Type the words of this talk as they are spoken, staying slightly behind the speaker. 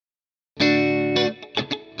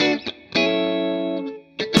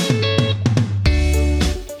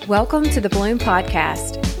Welcome to the Bloom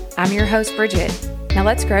Podcast. I'm your host, Bridget. Now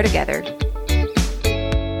let's grow together.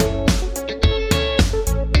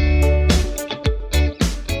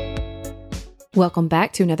 Welcome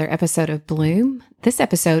back to another episode of Bloom. This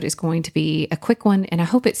episode is going to be a quick one, and I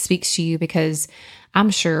hope it speaks to you because I'm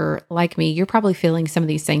sure, like me, you're probably feeling some of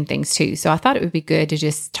these same things too. So I thought it would be good to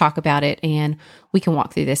just talk about it and we can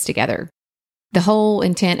walk through this together. The whole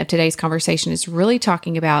intent of today's conversation is really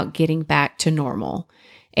talking about getting back to normal.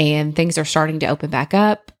 And things are starting to open back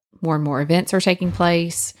up. More and more events are taking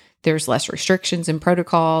place. There's less restrictions and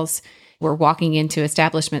protocols. We're walking into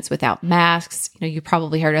establishments without masks. You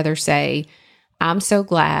probably heard others say, I'm so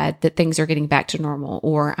glad that things are getting back to normal,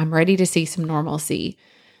 or I'm ready to see some normalcy.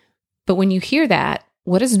 But when you hear that,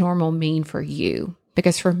 what does normal mean for you?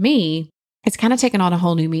 Because for me, it's kind of taken on a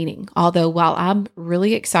whole new meaning. Although while I'm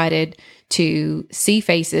really excited to see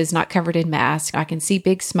faces not covered in masks, I can see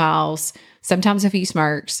big smiles, sometimes a few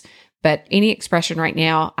smirks, but any expression right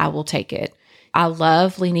now, I will take it. I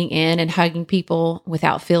love leaning in and hugging people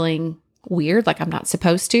without feeling weird, like I'm not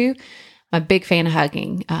supposed to. I'm a big fan of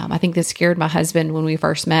hugging. I think this scared my husband when we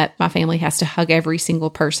first met. My family has to hug every single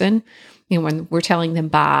person. When we're telling them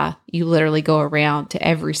bye, you literally go around to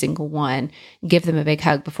every single one, give them a big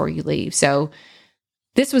hug before you leave. So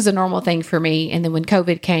this was a normal thing for me. And then when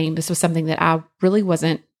COVID came, this was something that I really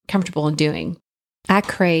wasn't comfortable in doing. I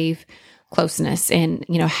crave closeness, and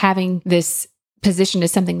having this position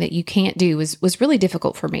as something that you can't do was really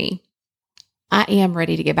difficult for me. I am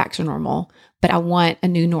ready to get back to normal, but I want a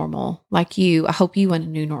new normal. Like you, I hope you want a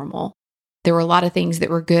new normal. There were a lot of things that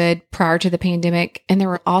were good prior to the pandemic, and there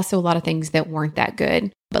were also a lot of things that weren't that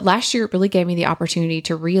good. But last year, it really gave me the opportunity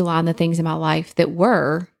to realign the things in my life that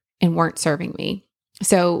were and weren't serving me.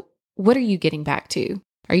 So what are you getting back to?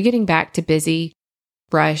 Are you getting back to busy,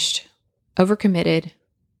 rushed, overcommitted,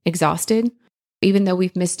 exhausted? Even though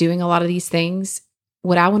we've missed doing a lot of these things,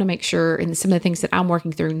 what I want to make sure, and some of the things that I'm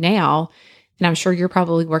working through now, and I'm sure you're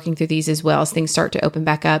probably working through these as well as things start to open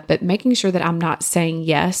back up, but making sure that I'm not saying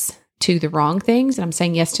yes to the wrong things and I'm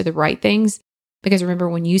saying yes to the right things. Because remember,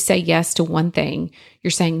 when you say yes to one thing, you're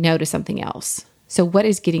saying no to something else. So what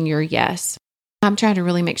is getting your yes? I'm trying to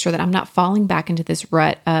really make sure that I'm not falling back into this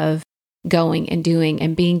rut of going and doing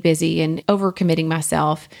and being busy and overcommitting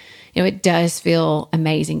myself. It does feel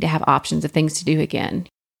amazing to have options of things to do again.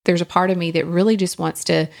 There's a part of me that really just wants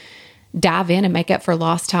to dive in and make up for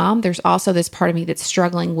lost time. There's also this part of me that's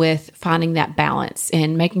struggling with finding that balance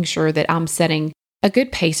and making sure that I'm setting a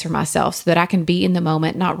good pace for myself so that I can be in the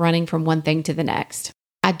moment, not running from one thing to the next.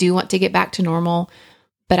 I do want to get back to normal,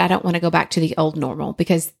 but I don't want to go back to the old normal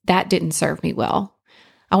because that didn't serve me well.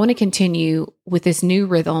 I want to continue with this new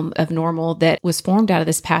rhythm of normal that was formed out of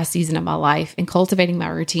this past season of my life and cultivating my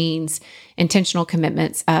routines, intentional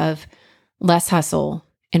commitments of less hustle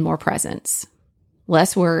and more presence,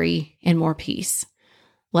 less worry and more peace,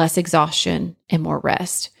 less exhaustion and more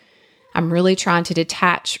rest. I'm really trying to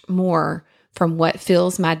detach more from what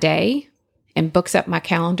fills my day and books up my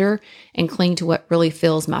calendar and cling to what really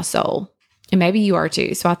fills my soul. And maybe you are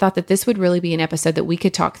too. So I thought that this would really be an episode that we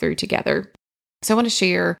could talk through together. So I want to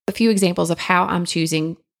share a few examples of how I'm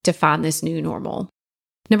choosing to find this new normal.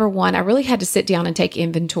 Number one, I really had to sit down and take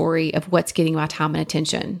inventory of what's getting my time and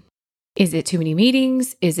attention. Is it too many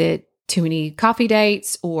meetings? Is it too many coffee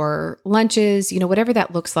dates or lunches? Whatever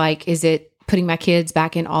that looks like. Is it putting my kids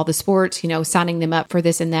back in all the sports, signing them up for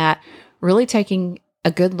this and that? Really taking a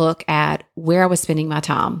good look at where I was spending my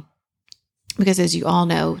time. Because as you all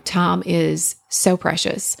know, time is so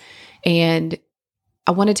precious. And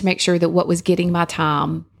I wanted to make sure that what was getting my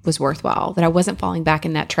time was worthwhile, that I wasn't falling back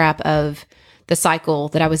in that trap of the cycle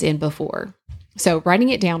that I was in before. So writing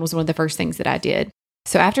it down was one of the first things that I did.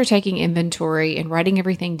 So after taking inventory and writing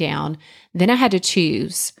everything down, then I had to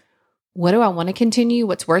choose, what do I want to continue,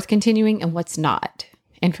 what's worth continuing, and what's not.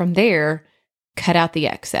 And from there, cut out the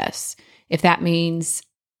excess. If that means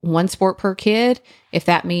one sport per kid, if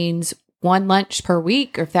that means one lunch per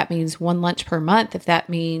week, or if that means one lunch per month, if that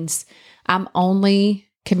means I'm only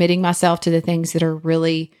committing myself to the things that are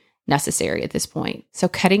really necessary at this point. So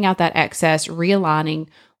cutting out that excess, realigning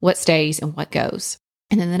what stays and what goes.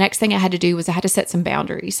 And then the next thing I had to do was I had to set some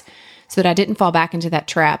boundaries so that I didn't fall back into that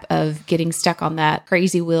trap of getting stuck on that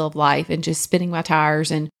crazy wheel of life and just spinning my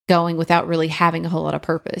tires and going without really having a whole lot of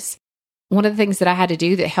purpose. One of the things that I had to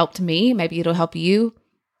do that helped me, maybe it'll help you,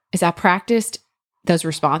 is I practiced those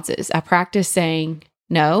responses. I practiced saying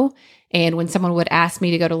no. And when someone would ask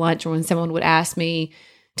me to go to lunch, or when someone would ask me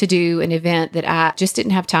to do an event that I just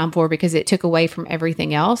didn't have time for because it took away from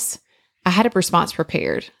everything else, I had a response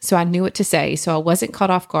prepared. So I knew what to say. So I wasn't caught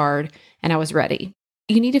off guard and I was ready.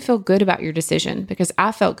 you need to feel good about your decision, because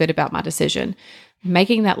I felt good about my decision.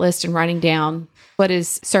 Making that list and writing down what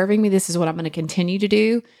is serving me, this is what I'm going to continue to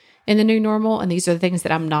do in the new normal, and these are the things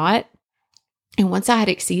that I'm not. And once I had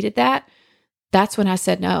exceeded that, that's when I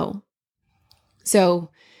said no. So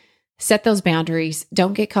set those boundaries.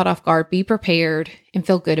 Don't get caught off guard. Be prepared and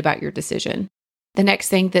feel good about your decision. The next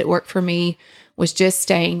thing that worked for me was just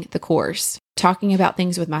staying the course, talking about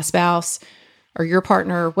things with my spouse or your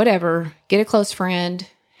partner, whatever. Get a close friend,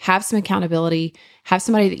 have some accountability, have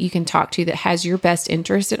somebody that you can talk to that has your best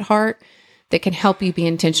interest at heart, that can help you be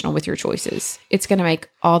intentional with your choices. It's going to make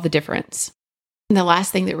all the difference. And the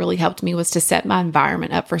last thing that really helped me was to set my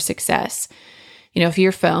environment up for success. If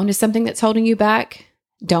your phone is something that's holding you back,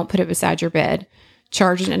 don't put it beside your bed.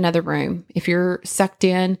 Charge it in another room. If you're sucked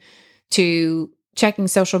in to checking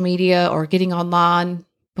social media or getting online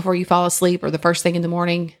before you fall asleep or the first thing in the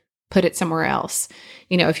morning, put it somewhere else.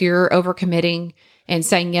 If you're overcommitting and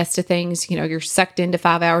saying yes to things, you're sucked into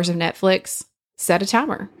 5 hours of Netflix, set a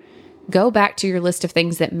timer. Go back to your list of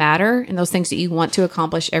things that matter and those things that you want to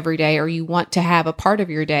accomplish every day or you want to have a part of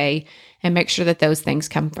your day, and make sure that those things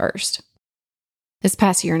come first. This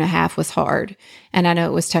past year and a half was hard, and I know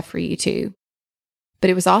it was tough for you too, but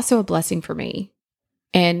it was also a blessing for me.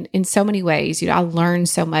 And in so many ways, I learned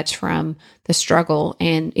so much from the struggle,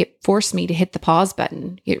 and it forced me to hit the pause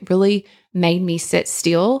button. It really made me sit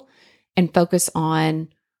still and focus on,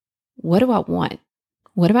 what do I want?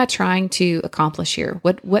 What am I trying to accomplish here?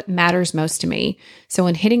 What matters most to me? So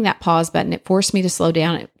in hitting that pause button, it forced me to slow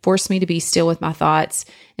down. It forced me to be still with my thoughts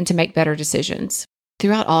and to make better decisions.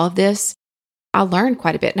 Throughout all of this, I learned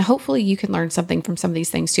quite a bit, and hopefully you can learn something from some of these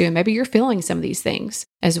things too. And maybe you're feeling some of these things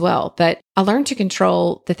as well, but I learned to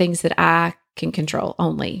control the things that I can control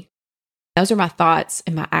only. Those are my thoughts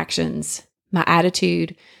and my actions, my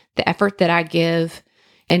attitude, the effort that I give,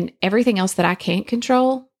 and everything else that I can't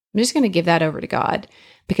control. I'm just going to give that over to God,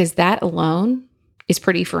 because that alone is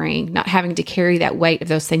pretty freeing, not having to carry that weight of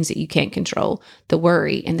those things that you can't control. The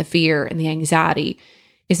worry and the fear and the anxiety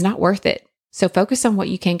is not worth it. So focus on what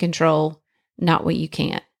you can control, not what you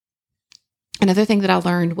can't. Another thing that I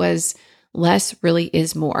learned was less really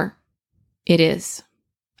is more. It is.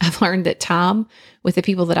 I've learned that time with the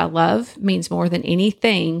people that I love means more than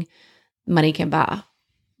anything money can buy.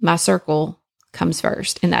 My circle comes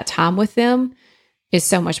first, and that time with them is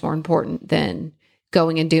so much more important than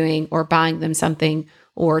going and doing or buying them something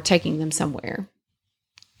or taking them somewhere.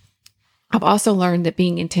 I've also learned that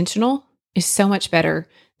being intentional is so much better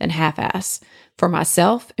than half-ass for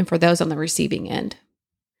myself and for those on the receiving end.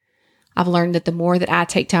 I've learned that the more that I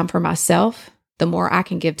take time for myself, the more I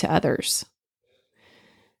can give to others.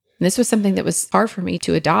 And this was something that was hard for me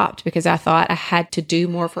to adopt, because I thought I had to do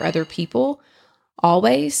more for other people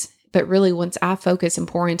always. But really, once I focus and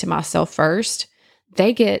pour into myself first,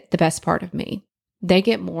 they get the best part of me. They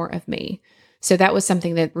get more of me. So that was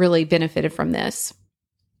something that really benefited from this.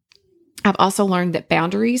 I've also learned that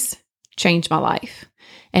boundaries change my life,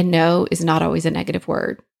 and no is not always a negative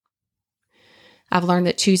word. I've learned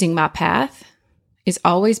that choosing my path is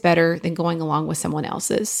always better than going along with someone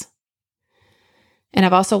else's. And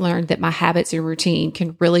I've also learned that my habits and routine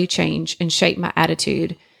can really change and shape my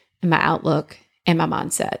attitude and my outlook and my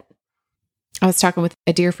mindset. I was talking with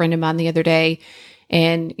a dear friend of mine the other day,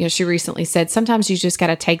 and she recently said, sometimes you just got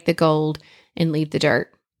to take the gold and leave the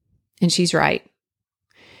dirt. And she's right.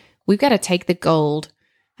 We've got to take the gold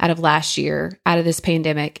out of last year, out of this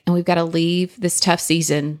pandemic, and we've got to leave this tough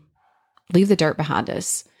season, leave the dirt behind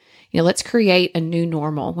us. Let's create a new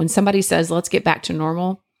normal. When somebody says, let's get back to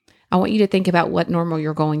normal, I want you to think about what normal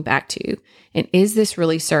you're going back to. And is this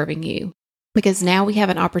really serving you? Because now we have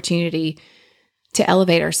an opportunity to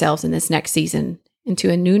elevate ourselves in this next season into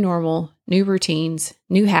a new normal, new routines,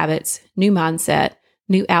 new habits, new mindset,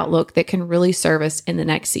 new outlook that can really serve us in the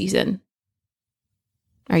next season.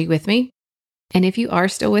 Are you with me? And if you are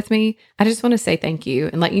still with me, I just want to say thank you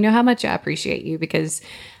and let you know how much I appreciate you, because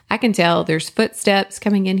I can tell there's footsteps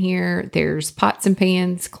coming in here. There's pots and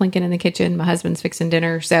pans clinking in the kitchen. My husband's fixing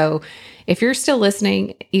dinner. So if you're still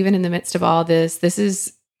listening, even in the midst of all this, this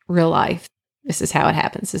is real life. This is how it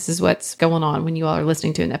happens. This is what's going on when you all are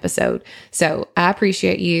listening to an episode. So I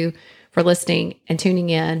appreciate you for listening and tuning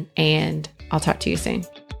in, and I'll talk to you soon.